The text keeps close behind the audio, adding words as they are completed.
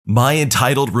My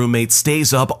entitled roommate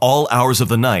stays up all hours of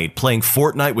the night playing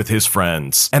Fortnite with his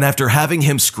friends, and after having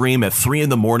him scream at 3 in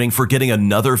the morning for getting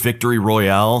another victory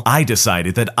royale, I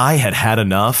decided that I had had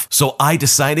enough, so I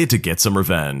decided to get some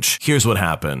revenge. Here's what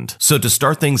happened. So to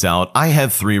start things out, I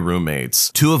had 3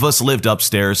 roommates. 2 of us lived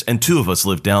upstairs and 2 of us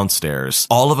lived downstairs.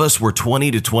 All of us were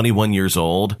 20 to 21 years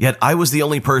old, yet I was the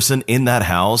only person in that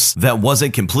house that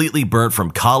wasn't completely burnt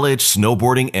from college,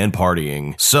 snowboarding, and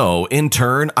partying. So, in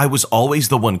turn, I was always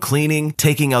the one cleaning,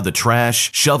 taking out the trash,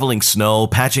 shoveling snow,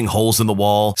 patching holes in the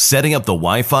wall, setting up the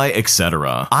Wi-Fi,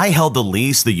 etc. I held the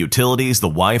lease, the utilities, the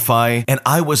Wi-Fi, and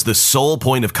I was the sole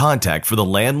point of contact for the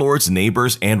landlords,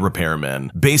 neighbors, and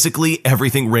repairmen. Basically,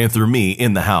 everything ran through me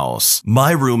in the house. My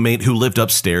roommate who lived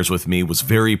upstairs with me was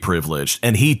very privileged,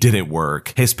 and he didn't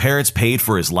work. His parents paid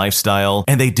for his lifestyle,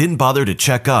 and they didn't bother to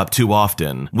check up too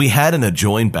often. We had an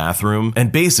adjoined bathroom,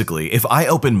 and basically, if I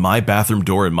open my bathroom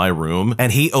door in my room,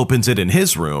 and he opens it in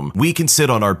his room, we can sit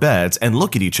on our beds and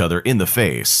look at each other in the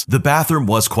face. The bathroom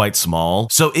was quite small,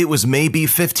 so it was maybe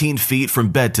 15 feet from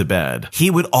bed to bed. He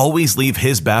would always leave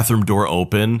his bathroom door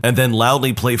open and then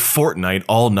loudly play Fortnite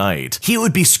all night. He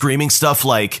would be screaming stuff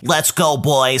like, "Let's go,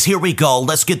 boys, here we go,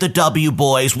 let's get the W,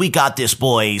 boys, we got this,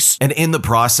 boys," and in the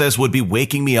process would be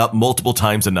waking me up multiple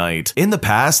times a night. In the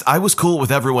past, I was cool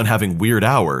with everyone having weird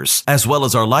hours, as well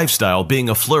as our lifestyle being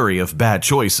a flurry of bad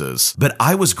choices. But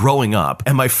I was growing up,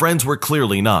 and my friends were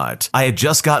clearly not. I had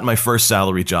just gotten my first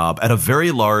salary job at a very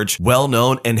large,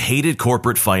 well-known, and hated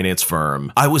corporate finance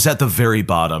firm. I was at the very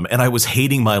bottom, and I was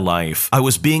hating my life. I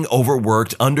was being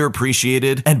overworked,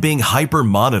 underappreciated, and being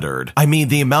hyper-monitored. I mean,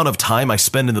 the amount of time I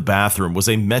spent in the bathroom was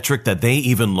a metric that they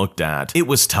even looked at. It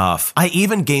was tough. I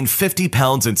even gained 50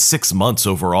 pounds in 6 months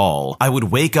overall. I would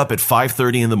wake up at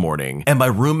 5:30 in the morning, and my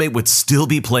roommate would still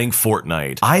be playing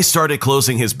Fortnite. I started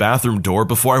closing his bathroom door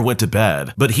before I went to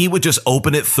bed, but he would just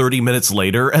open it 30 minutes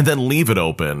later and then leave it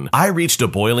open. I reached a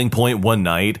boiling point one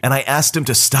night, and I asked him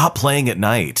to stop playing at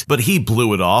night, but he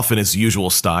blew it off in his usual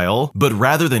style. But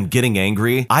rather than getting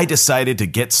angry, I decided to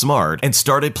get smart and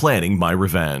started planning my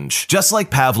revenge. Just like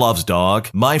Pavlov's dog,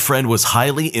 my friend was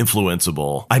highly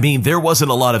influenceable. I mean, there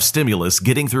wasn't a lot of stimulus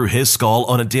getting through his skull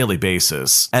on a daily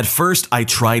basis. At first, I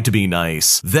tried to be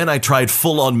nice. Then I tried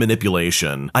full-on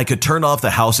manipulation. I could turn off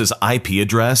the house's IP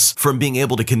address from being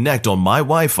able to connect on my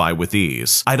Wi-Fi with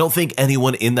ease. I don't think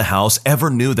anyone in the house ever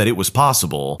knew that it was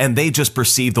possible, and they just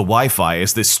perceived the Wi-Fi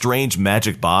as this strange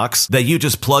magic box that you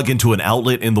just plug into an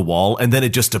outlet in the wall and then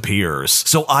it just appears.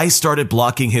 So I started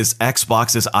blocking his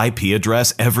Xbox's IP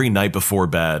address every night before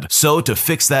bed. So to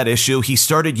fix that issue, he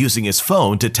started using his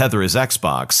phone to tether his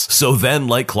Xbox. So then,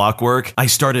 like clockwork, I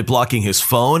started blocking his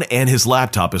phone and his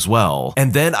laptop as well.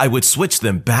 And then I would switch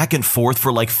them back and forth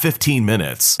for like 15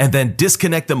 minutes, and then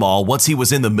disconnect them all once he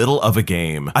was in the middle of a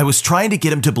game. I was trying to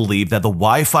get him to believe that the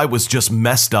Wi-Fi was just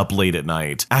messed up late at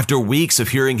night. After weeks of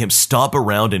hearing him stomp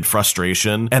around in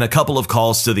frustration, and a couple of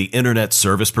calls to the internet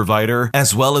service provider,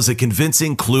 as well as a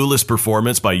convincing clueless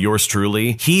performance by yours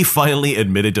truly, he finally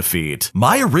admitted defeat.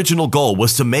 My original goal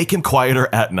was to make him quieter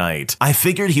at night. I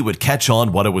figured he would catch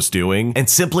on what I was doing and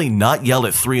simply not yell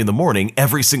at 3 in the morning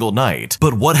every single night.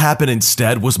 But what happened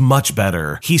instead was much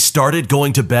better. He started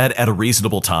going to bed at a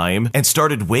reasonable time and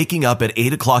started waking up at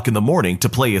 8 o'clock in the morning to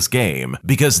play his game,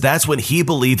 because that's when he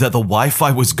believed that the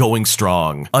Wi-Fi was going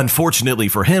strong. Unfortunately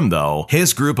for him though,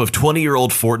 his group of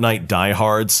 20-year-old Fortnite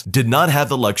diehards did not have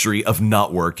the luxury of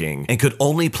not working and could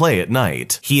only play at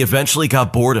night. He eventually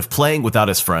got bored of playing without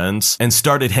his friends and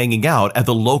started hanging out at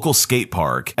the local skate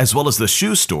park, as well as the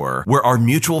shoe store where our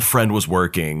mutual friend was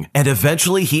working. And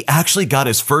eventually he actually got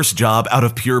his first job out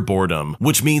of pure boredom,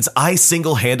 which means I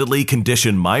single-handedly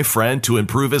conditioned my friend to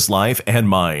improve his life and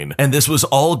mine. And this was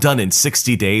all done in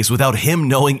 60 days without him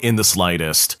knowing in the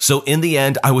slightest. So in the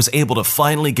end, I was able to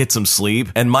finally get some sleep,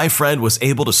 and my friend was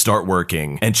able to start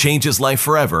working and change his life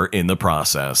forever in the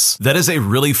process. That is a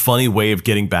really funny way of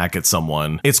getting back at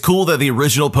someone. It's cool that the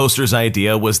original poster's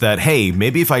idea was that, hey,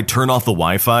 maybe if I turn off the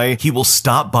Wi-Fi, he will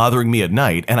stop bothering me at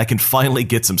night and I can finally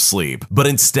get some sleep. But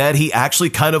instead, he actually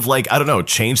kind of like, I don't know,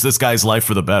 changed this guy's life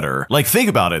for the better. Like, think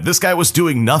about it. This guy was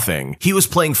doing nothing. He was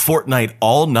playing Fortnite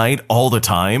all night, all the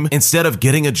time, instead of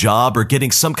getting a job or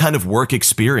getting some kind of work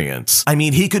experience. I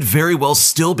mean, he could very well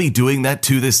still be doing that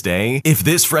to this day if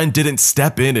this friend didn't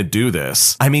step in and do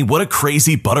this. I mean, what a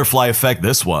crazy butterfly effect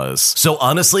this was. So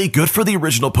honestly, good for the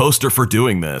original poster for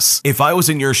doing this. If I was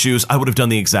in your shoes, I would have done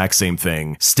the exact same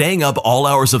thing. Staying up all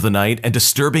hours of the night and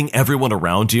disturbing everyone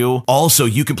around you, all so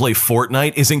you can play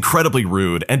Fortnite, is incredibly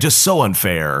rude and just so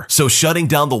unfair. So shutting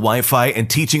down the Wi-Fi and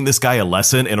teaching this guy a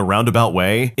lesson in a roundabout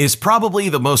way is probably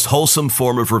the most wholesome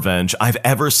form of revenge I've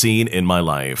ever seen in my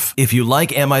life. If you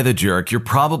like Am I I the Jerk, you're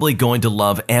probably going to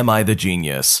love Am I the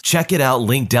Genius? Check it out,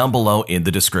 link down below in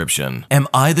the description. Am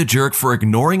I the jerk for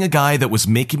ignoring a guy that was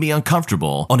making me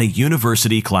uncomfortable on a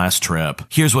university class trip?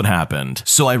 Here's what happened.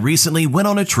 So I recently went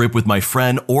on a trip with my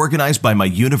friend organized by my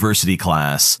university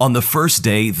class. On the first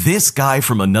day, this guy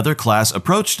from another class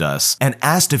approached us and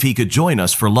asked if he could join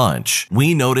us for lunch.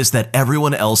 We noticed that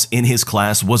everyone else in his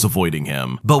class was avoiding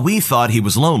him, but we thought he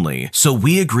was lonely, so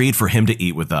we agreed for him to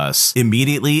eat with us.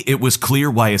 Immediately, it was clear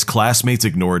why his classmates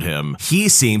ignored him. He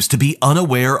seems to be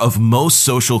unaware of most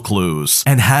social clues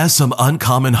and has some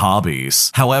uncommon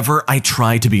hobbies. However, I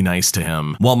try to be nice to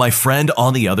him, while my friend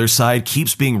on the other side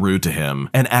keeps being rude to him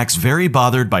and acts very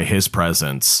bothered by his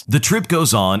presence. The trip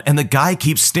goes on and the guy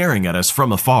keeps staring at us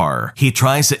from afar. He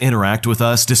tries to interact with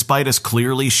us despite us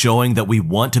clearly showing that we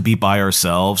want to be by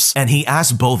ourselves, and he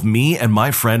asks both me and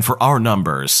my friend for our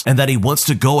numbers and that he wants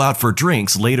to go out for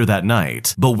drinks later that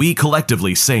night, but we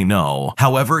collectively say no.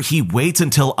 However, he waits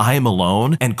until I am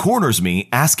alone and corners me,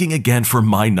 asking again for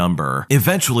my number.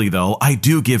 Eventually though, I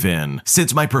do give in,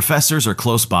 since my professors are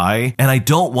close by and I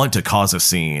don't want to cause a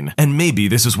scene. And maybe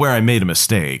this is where I made a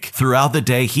mistake. Throughout the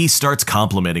day, he starts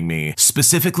complimenting me,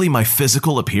 specifically my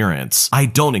physical appearance. I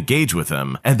don't engage with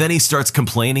him, and then he starts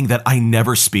complaining that I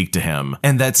never speak to him,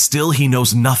 and that still he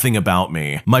knows nothing about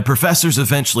me. My professors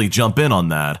eventually jump in on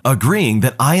that, agreeing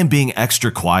that I am being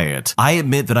extra quiet. I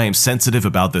admit that I am sensitive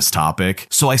about this topic,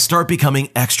 so I start becoming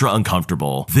extra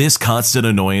uncomfortable. This constant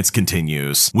annoyance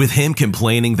continues, with him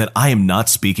complaining that I am not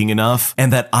speaking enough,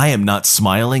 and that I am not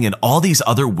smiling, and all these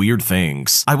other weird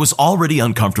things. I was already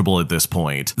uncomfortable at this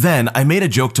point. Then I made a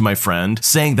joke to my friend,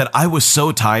 saying that I was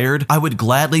so tired, I would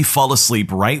gladly fall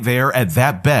asleep right there at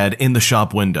that bed in the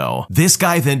shop window. This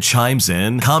guy then chimes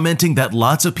in, commenting that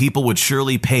lots of people would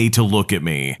surely pay to look at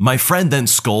me. My friend then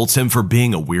scolds him for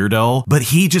being a weirdo, but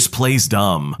he just plays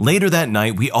dumb. Later that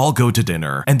night, we all go to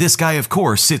dinner, and this guy of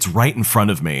course sits right in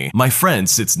front of me. My friend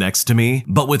sits next to me,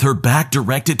 but with her back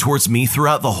directed towards me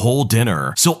throughout the whole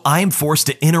dinner, so I'm forced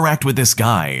to interact with this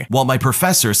guy, while my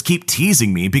professors keep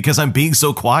teasing me because I'm being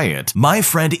so quiet. My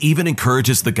friend even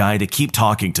encourages the guy to keep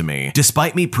talking to me,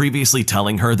 despite me previously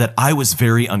telling her that I was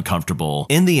very uncomfortable.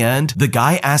 In the end, the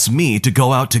guy asked me to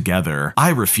go out together. I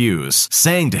refuse,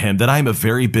 saying to him that I'm a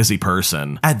very busy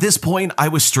person. At this point, I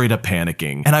was straight up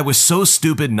panicking, and I was so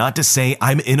stupid not to say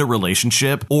I'm in a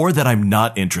relationship or that I'm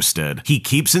not interested. He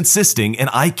keeps insisting, and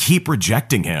I keep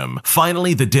rejecting him.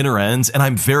 Finally, the dinner ends, and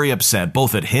I'm very upset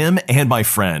both at him and my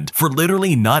friend for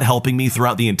literally not helping me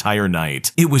throughout the entire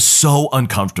night. It was so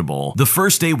uncomfortable. The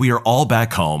first day we are all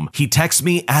back home, he texts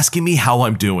me asking me how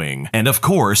I'm doing, and of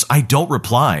course, I don't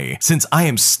reply, since I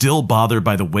am still bothered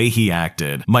by the way he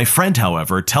acted. My friend,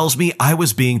 however, tells me I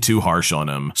was being too harsh on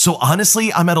him. So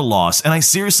honestly, I'm at a loss, and I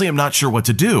seriously am not sure what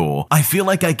to do. I feel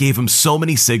like I gave him so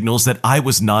many signals that I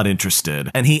was not interested,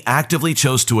 and he actively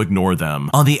chose to ignore them.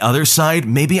 On the other side,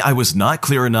 maybe I was not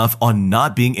clear enough on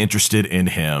not being interested in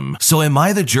him. So am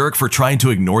I the jerk for trying to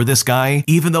ignore this guy,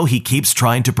 even though he keeps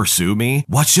trying to pursue me?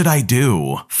 What should I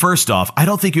do? First off, I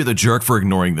don't think you're the jerk for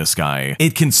ignoring this guy.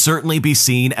 It can certainly be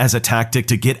seen as a tactic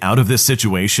to get out of this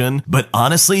situation, but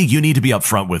honestly, you need to be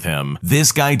upfront with him.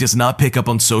 This guy does not pick up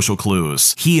on social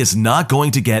clues. He is not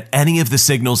going to get any of the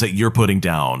signals that you're putting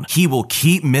down. He will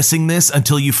keep missing this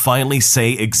until you finally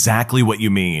say exactly what you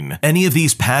mean. Any of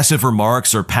these passive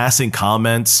remarks or passing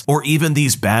comments, or even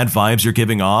these bad vibes you're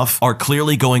giving off, are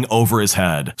clearly going over his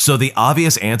head. So the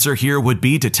obvious answer here would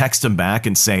be to text him back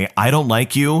and say, I don't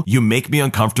like you, you make me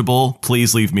uncomfortable,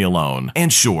 please leave me alone.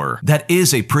 And sure, that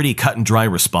is a pretty cut and dry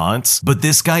response, but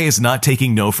this guy is not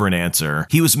taking no for an answer.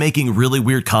 He was making really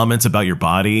weird comments about your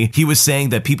body, he was saying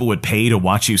that people would pay to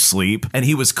watch you sleep, and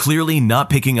he was clearly not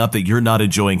picking up that you're not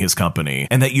enjoying his company,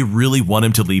 and that you really want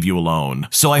him to leave you alone.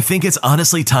 So I think it's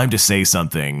honestly time to say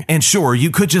something. And sure,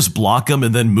 you could just block him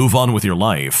and then move on with your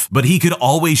life, but he could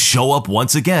always show up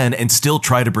once again and still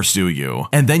try to pursue you,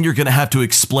 and then you're gonna have to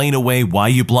explain away why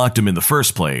you blocked him in the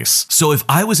first place. So if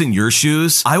I was in your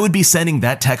shoes, I would be sending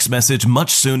that text message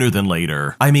much sooner than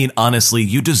later. I mean, honestly,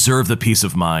 you deserve the peace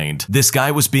of mind. This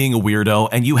guy was being a weirdo,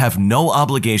 and you have no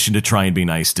obligation to try and be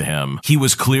nice to him. He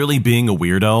was clearly being a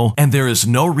weirdo, and there is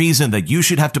no reason that you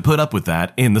should have to put up with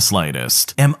that in the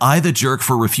slightest. Am I the jerk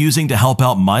for refusing to help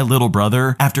out my little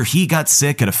brother after he got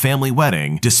sick at a family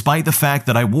wedding, despite the fact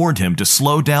that I warned him to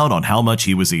slow down on how much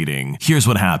he was eating? Here's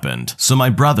what happened. So my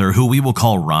brother, who we will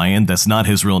call Ryan, that's not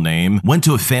his real name, went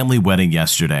to a family wedding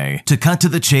yesterday. To cut to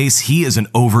the chase, he is an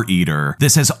overeater.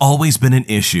 This has always been an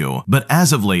issue, but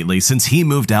as of lately, since he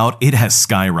moved out, it has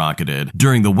skyrocketed.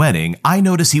 During the wedding, I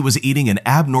noticed he was eating an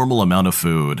abnormal amount of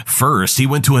food. First, he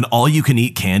went to an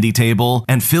all-you-can-eat candy table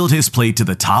and filled his plate to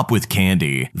the top with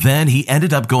candy. Then he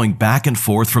ended up going back and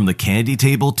forth from the candy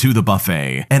table to the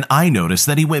buffet, and I noticed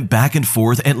that he went back and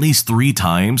forth at least 3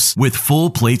 times with full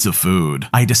plates of food.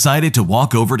 I decided to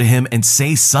walk over to him and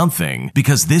say something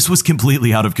because this was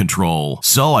completely out of control.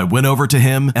 So I went over to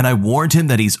him and I warned him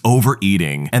that he's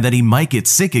overeating and that he might get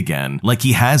sick again like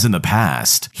he has in the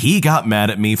past. He got mad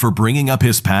at me for bringing up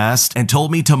his past and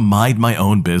told me to mind my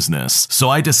own business. So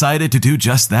I decided to do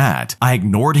just that. I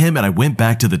ignored him and I went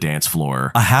back to the dance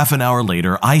floor. A half an hour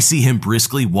later, I see him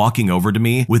briskly walking over to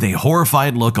me with a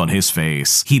horrified look on his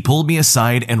face. He pulled me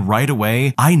aside and right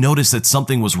away, I noticed that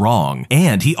something was wrong,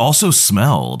 and he also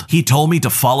smelled. He told me to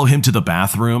follow him to the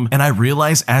bathroom, and I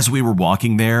realized as we were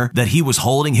walking there that he was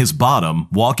holding his bottom,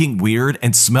 walking weird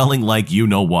and smelling like you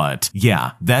know what.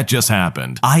 Yeah, that just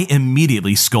happened. I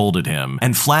immediately scolded him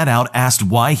and flat out asked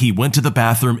why he went to the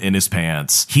bathroom in his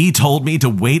pants. He told me to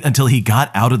wait until he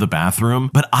got out of the bathroom,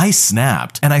 but I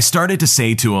snapped and I started to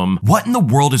say to him, "What in the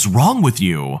world is wrong with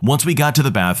you?" Once we got to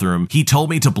the bathroom, he told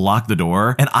me to block the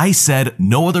door, and I said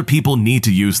no other people need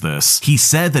to use this. He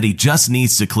said that he just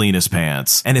needs to clean his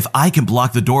pants, and if I can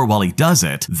block the door while he does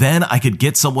it, then I could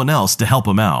get someone else to help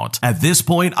him out. At this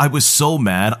point, I was so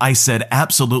mad, I said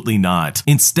absolutely not.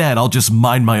 Instead, I'll just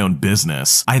mind my own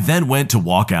business. I then went to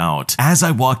walk out. As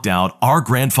I walked out, our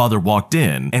grandfather walked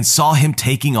in and saw him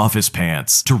taking off his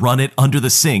pants to run it under the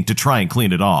sink to try and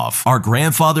clean it off. Our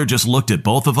grandfather just looked at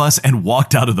both of us and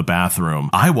walked out of the bathroom.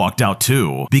 I walked out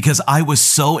too, because I was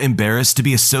so embarrassed to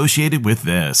be associated with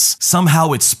this.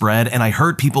 Somehow it spread and I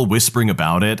heard people whispering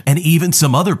about it, and even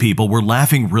some other people were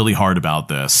laughing really hard about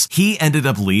this. He ended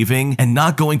up leaving and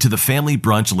not going to the family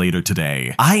brunch later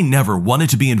today. I never wanted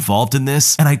to be involved in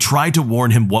this, and I tried to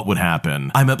warn him what would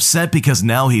happen. I'm upset because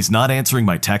now he's not answering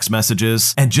my text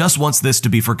messages and just wants this to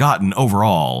be forgotten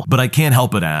overall. But I can't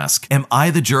help but ask, am I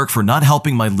the jerk for not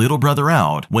helping my little brother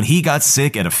out when he got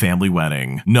sick at a family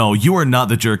wedding? No, you are not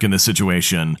the jerk in this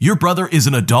situation. Your brother is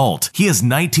an adult. He is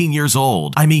 19 years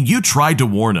old. I mean, you tried to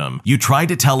warn him. You tried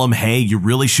to tell him, hey, you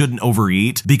really shouldn't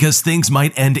overeat because things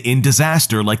might end in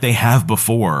disaster like they have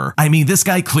before. I mean, this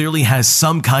guy clearly has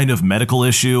some kind of medical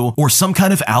issue or some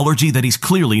kind of allergy that he's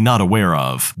clearly not aware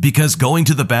of. Because going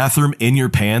to the bathroom in your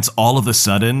pants all of a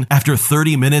sudden, after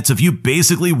 30 minutes of you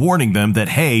basically warning them that,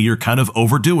 hey, you're kind of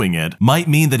overdoing it, might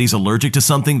mean that he's allergic to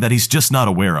something that he's just not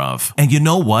aware of. And you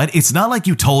know what? It's not like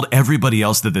you told everybody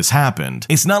else that this happened.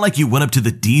 It's not like you went up to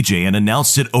the DJ and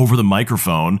announced it over the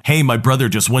microphone, hey, my brother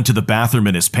just went to the bathroom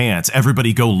in his pants,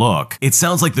 everybody go look. It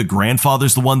sounds like the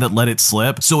grandfather's the one that let it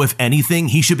slip, so if anything,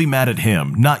 he should be mad at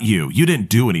him, not you. You didn't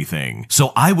do anything.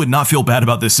 So I would not feel bad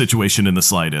about this situation in the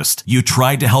slightest. You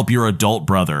tried to help your adult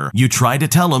brother. You tried to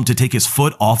tell him to take his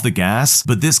foot off the gas,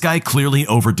 but this guy clearly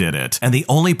overdid it, and the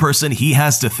only person he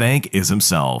has to thank is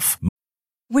himself.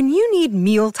 When you need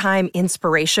mealtime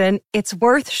inspiration, it's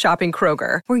worth shopping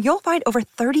Kroger, where you'll find over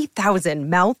 30,000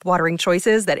 mouth-watering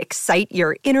choices that excite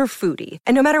your inner foodie.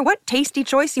 And no matter what tasty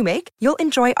choice you make, you'll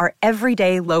enjoy our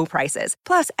everyday low prices,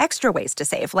 plus extra ways to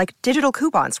save, like digital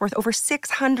coupons worth over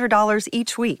 $600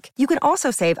 each week. You can also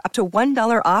save up to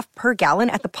 $1 off per gallon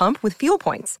at the pump with fuel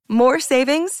points. More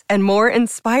savings and more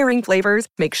inspiring flavors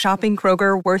make shopping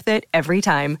Kroger worth it every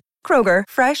time. Kroger,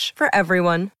 fresh for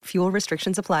everyone. Fuel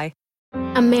restrictions apply.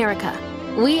 America.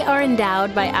 We are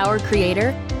endowed by our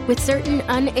Creator with certain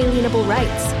unalienable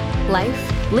rights: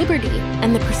 life, liberty,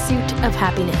 and the pursuit of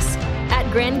happiness.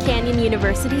 At Grand Canyon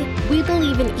University, we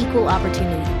believe in equal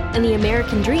opportunity, and the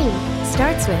American dream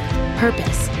starts with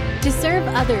purpose. To serve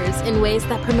others in ways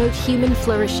that promote human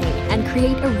flourishing and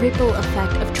create a ripple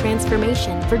effect of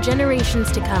transformation for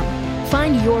generations to come.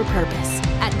 Find your purpose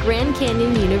at Grand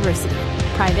Canyon University.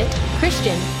 Private,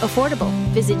 Christian, affordable.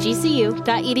 Visit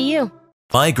gcu.edu.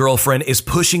 My girlfriend is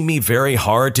pushing me very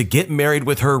hard to get married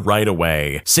with her right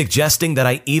away, suggesting that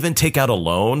I even take out a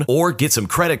loan or get some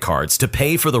credit cards to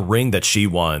pay for the ring that she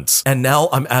wants. And now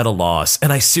I'm at a loss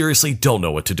and I seriously don't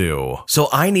know what to do. So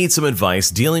I need some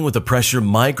advice dealing with the pressure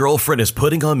my girlfriend is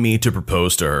putting on me to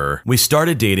propose to her. We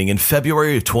started dating in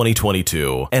February of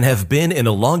 2022 and have been in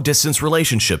a long distance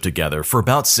relationship together for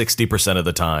about 60% of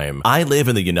the time. I live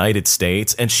in the United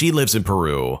States and she lives in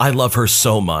Peru. I love her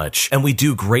so much and we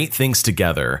do great things together.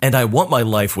 And I want my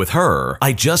life with her.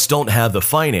 I just don't have the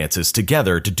finances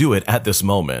together to do it at this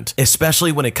moment,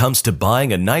 especially when it comes to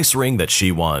buying a nice ring that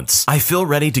she wants. I feel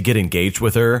ready to get engaged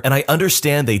with her, and I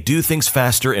understand they do things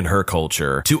faster in her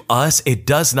culture. To us, it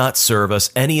does not serve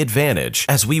us any advantage,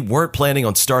 as we weren't planning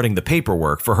on starting the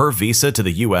paperwork for her visa to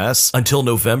the US until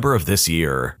November of this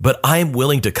year. But I am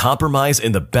willing to compromise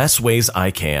in the best ways I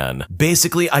can.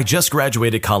 Basically, I just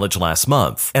graduated college last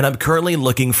month, and I'm currently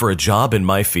looking for a job in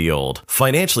my field.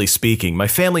 Financially speaking, my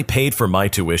family paid for my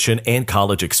tuition and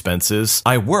college expenses.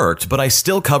 I worked, but I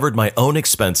still covered my own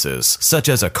expenses, such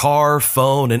as a car,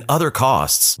 phone, and other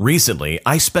costs. Recently,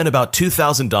 I spent about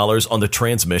 $2,000 on the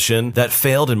transmission that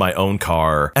failed in my own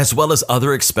car, as well as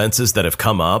other expenses that have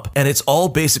come up, and it's all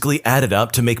basically added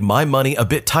up to make my money a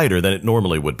bit tighter than it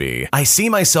normally would be. I see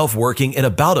myself working in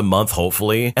about a month,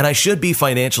 hopefully, and I should be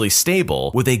financially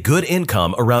stable with a good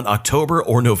income around October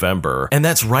or November, and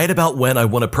that's right about when I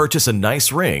want to purchase a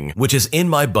nice ring, which is in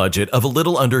my budget of a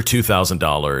little under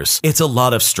 $2,000. It's a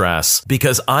lot of stress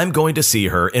because I'm going to see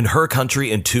her in her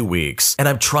country in 2 weeks, and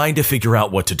I'm trying to figure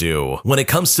out what to do. When it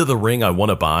comes to the ring I want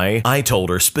to buy, I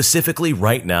told her specifically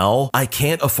right now, I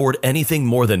can't afford anything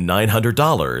more than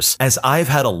 $900, as I've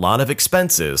had a lot of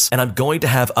expenses, and I'm going to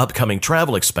have upcoming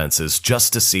travel expenses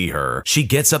just to see her. She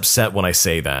gets upset when I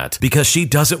say that, because she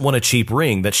doesn't want a cheap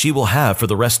ring that she will have for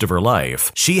the rest of her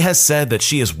life. She has said that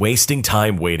she is wasting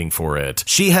time waiting for it.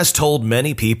 She has told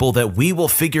many people that we will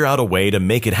figure out a way to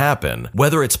make it happen,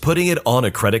 whether it's putting it on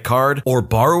a credit card or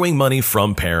borrowing money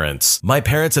from parents. My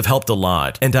parents have helped a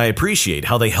lot, and I appreciate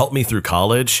how they helped me through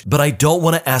college, but I don't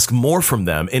want to ask more from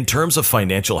them in terms of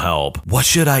financial help. What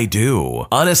should I do?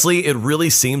 Honestly, it really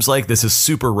seems like this is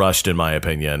super rushed in my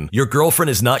opinion. Your girlfriend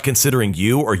is not considering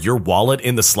you or your wallet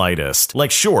in the slightest.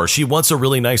 Like, sure, she wants a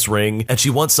really nice ring, and she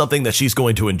wants something that she's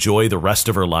going to enjoy the rest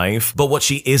of her life, but what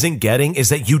she isn't getting is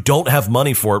that you don't have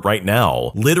money for it right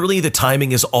now. Literally, the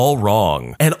timing is all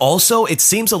wrong. And also, it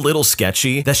seems a little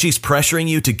sketchy that she's pressuring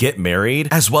you to get married,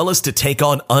 as well as to take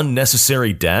on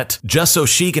unnecessary debt, just so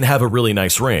she can have a really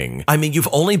nice ring. I mean, you've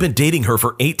only been dating her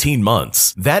for 18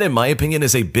 months. That, in my opinion,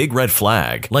 is a big red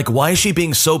flag. Like, why is she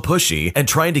being so pushy and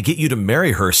trying to get you to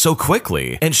marry her so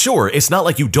quickly? And sure, it's not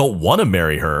like you don't want to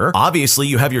marry her. Obviously,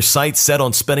 you have your sights set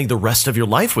on spending the rest of your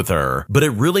life with her, but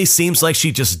it really seems like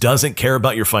she just doesn't care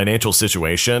about your financial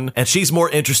situation, and she's more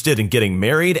interested in getting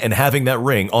married and having that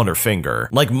ring on her finger.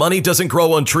 Like, money doesn't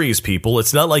grow on trees, people.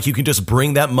 It's not like you can just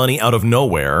bring that money out of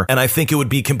nowhere, and I think it would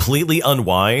be completely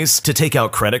unwise to take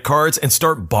out credit cards and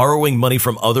start borrowing money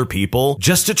from other people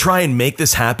just to try and make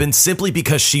this happen simply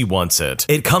because she wants it.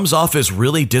 It comes off as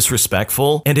really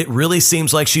disrespectful, and it really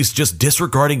seems like she's just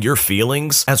disregarding your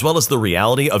feelings as well as the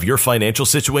reality of your financial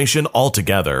situation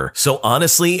altogether. So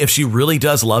honestly, if she really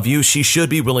does love you, she should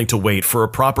be willing to wait for a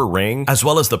proper ring as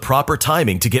well as the proper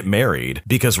timing to get married,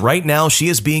 because right now she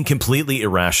is being completely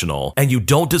irrational, and you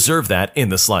don't deserve that in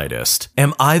the slightest.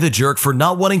 Am I the jerk for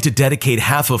not wanting to dedicate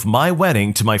half of my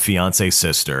wedding to my fiance's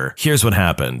sister? Here's what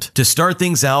happened. To start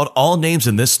things out, all names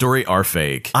in this story are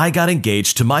fake. I got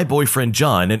engaged to my boyfriend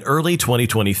John in early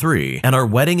 2023, and our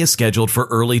wedding is scheduled for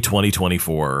early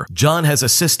 2024. John has a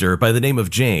sister by the name of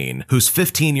Jane, who's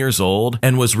 15 years old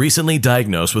and was recently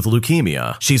diagnosed with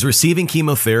leukemia. She's receiving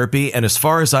chemotherapy, and as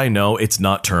far as I know, it's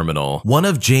not terminal. One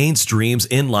of Jane's dreams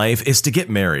in life is to get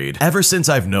married. Ever since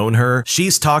I've known her,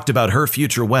 she's talked about her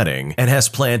future wedding and has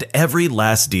planned every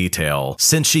last detail.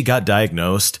 Since she got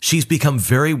diagnosed, she's become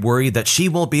very worried that she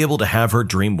won't be able to have her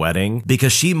dream wedding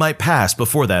because she might pass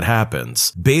before that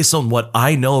happens. Based on what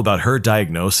I know about her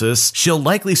diagnosis, she'll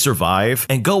likely survive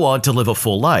and go on to live a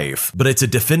full life, but it's a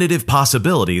definitive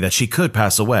possibility that she could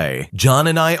pass away. John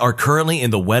and I are currently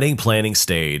in the wedding planning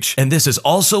stage, and this is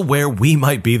also where we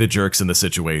might be the jerks in the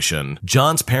situation.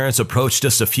 John's parents approached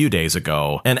us a few days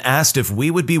ago and asked if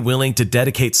we would be willing to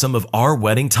dedicate some of our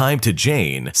wedding time to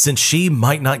Jane, since she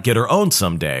might not get her own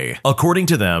someday. According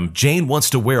to them, Jane wants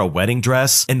to wear a wedding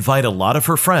dress, invite a lot of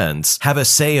her friends, have a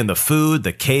say in the food,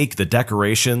 the cake, the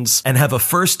decorations, and have a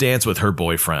first dance with her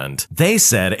boyfriend. They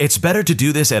said it's better to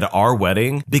do this at our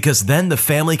wedding because then the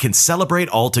family can celebrate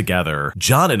all together.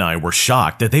 John and I were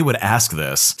shocked that they would ask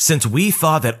this, since we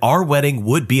thought that our wedding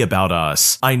would be about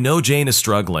us. I know Jane is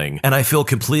struggling, and I feel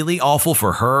completely awful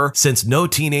for her, since no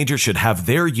teenager should have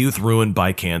their youth ruined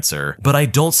by cancer. But I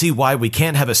don't see why we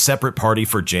can't have a separate party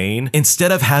for Jane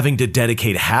instead of having to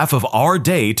dedicate half of our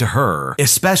day to her,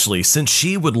 especially since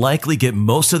she would likely get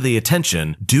most of the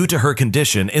attention due to her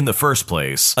condition in the first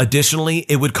place. Additionally,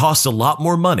 it would cost a lot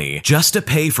more money just to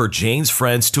pay for Jane's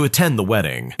friends to attend the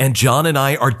wedding, and John and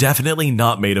I are definitely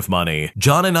not made of money.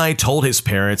 John and I told his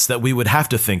parents that we would have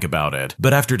to think about it,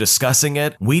 but after discussing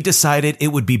it, we decided it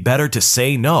would be better to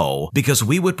say no because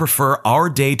we would prefer our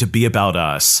day to be about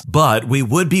us, but we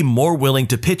would be more willing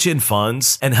to pitch in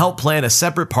funds and help plan a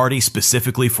separate party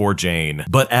specifically for Jane.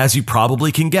 But as you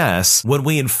probably can guess, when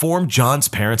we informed John's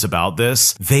parents about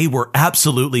this, they were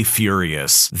absolutely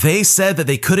furious. They said that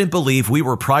they couldn't believe we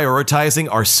were prioritizing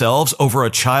ourselves over a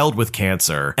child with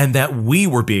cancer, and that we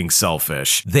were being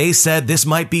selfish. They said this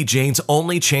might be Jane's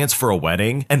only chance for a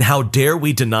wedding, and how dare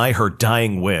we deny her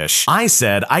dying wish. I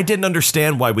said I didn't understand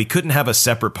understand why we couldn't have a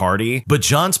separate party, but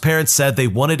John's parents said they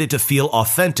wanted it to feel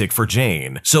authentic for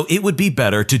Jane, so it would be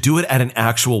better to do it at an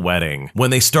actual wedding.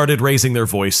 When they started raising their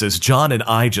voices, John and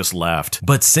I just left.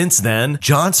 But since then,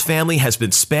 John's family has been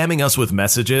spamming us with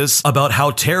messages about how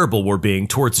terrible we're being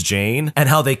towards Jane and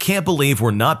how they can't believe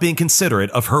we're not being considerate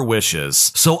of her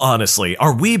wishes. So honestly,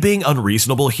 are we being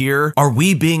unreasonable here? Are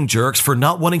we being jerks for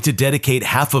not wanting to dedicate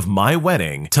half of my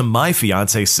wedding to my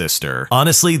fiance's sister?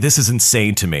 Honestly, this is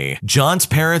insane to me. John's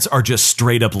parents are just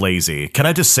straight up lazy. Can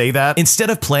I just say that? Instead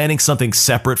of planning something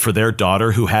separate for their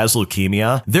daughter who has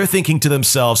leukemia, they're thinking to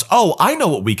themselves, oh, I know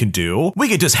what we can do. We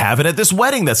could just have it at this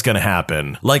wedding that's gonna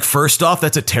happen. Like, first off,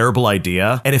 that's a terrible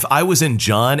idea. And if I was in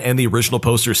John and the original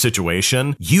poster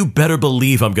situation, you better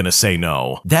believe I'm gonna say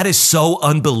no. That is so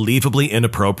unbelievably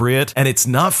inappropriate, and it's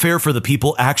not fair for the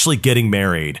people actually getting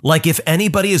married. Like, if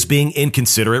anybody is being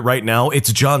inconsiderate right now,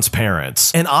 it's John's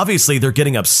parents. And obviously they're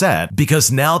getting upset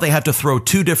because now they have to throw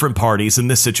two different parties in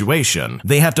this situation.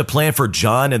 They have to plan for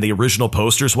John and the original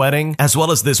poster's wedding, as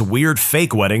well as this weird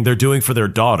fake wedding they're doing for their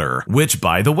daughter, which,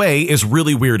 by the way, is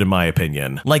really weird in my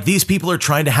opinion. Like, these people are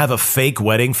trying to have a fake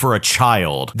wedding for a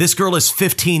child. This girl is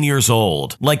 15 years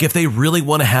old. Like, if they really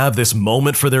want to have this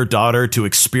moment for their daughter to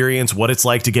experience what it's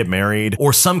like to get married,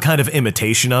 or some kind of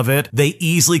imitation of it, they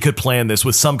easily could plan this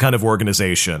with some kind of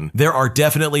organization. There are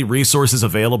definitely resources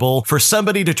available for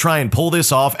somebody to try and pull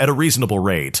this off at a reasonable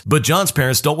rate. But John's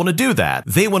parents don't want to do that.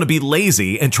 They want to be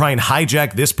lazy and try and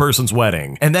hijack this person's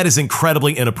wedding, and that is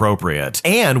incredibly inappropriate.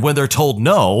 And when they're told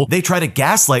no, they try to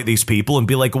gaslight these people and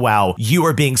be like, wow, you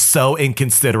are being so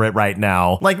inconsiderate right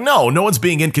now. Like, no one's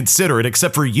being inconsiderate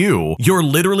except for you. You're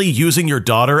literally using your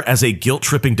daughter as a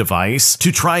guilt-tripping device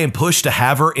to try and push to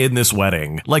have her in this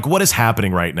wedding. Like, what is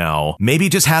happening right now? Maybe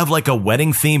just have like a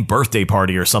wedding-themed birthday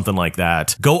party or something like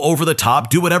that. Go over the top,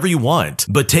 do whatever you want.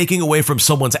 But taking away from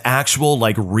someone's actual,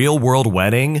 like, real-world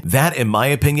wedding, that, in my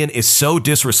opinion, is so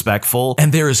disrespectful,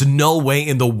 and there is no way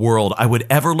in the world I would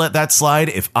ever let that slide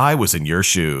if I was in your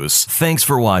shoes. Thanks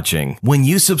for watching. When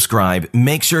you subscribe,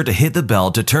 make sure to hit the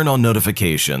bell to turn on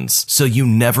notifications so you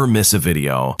never miss a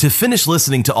video. To finish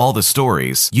listening to all the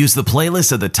stories, use the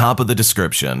playlist at the top of the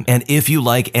description. And if you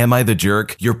like Am I the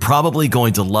Jerk, you're probably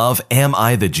going to love Am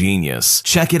I the Genius.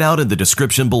 Check it out in the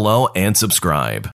description below and subscribe.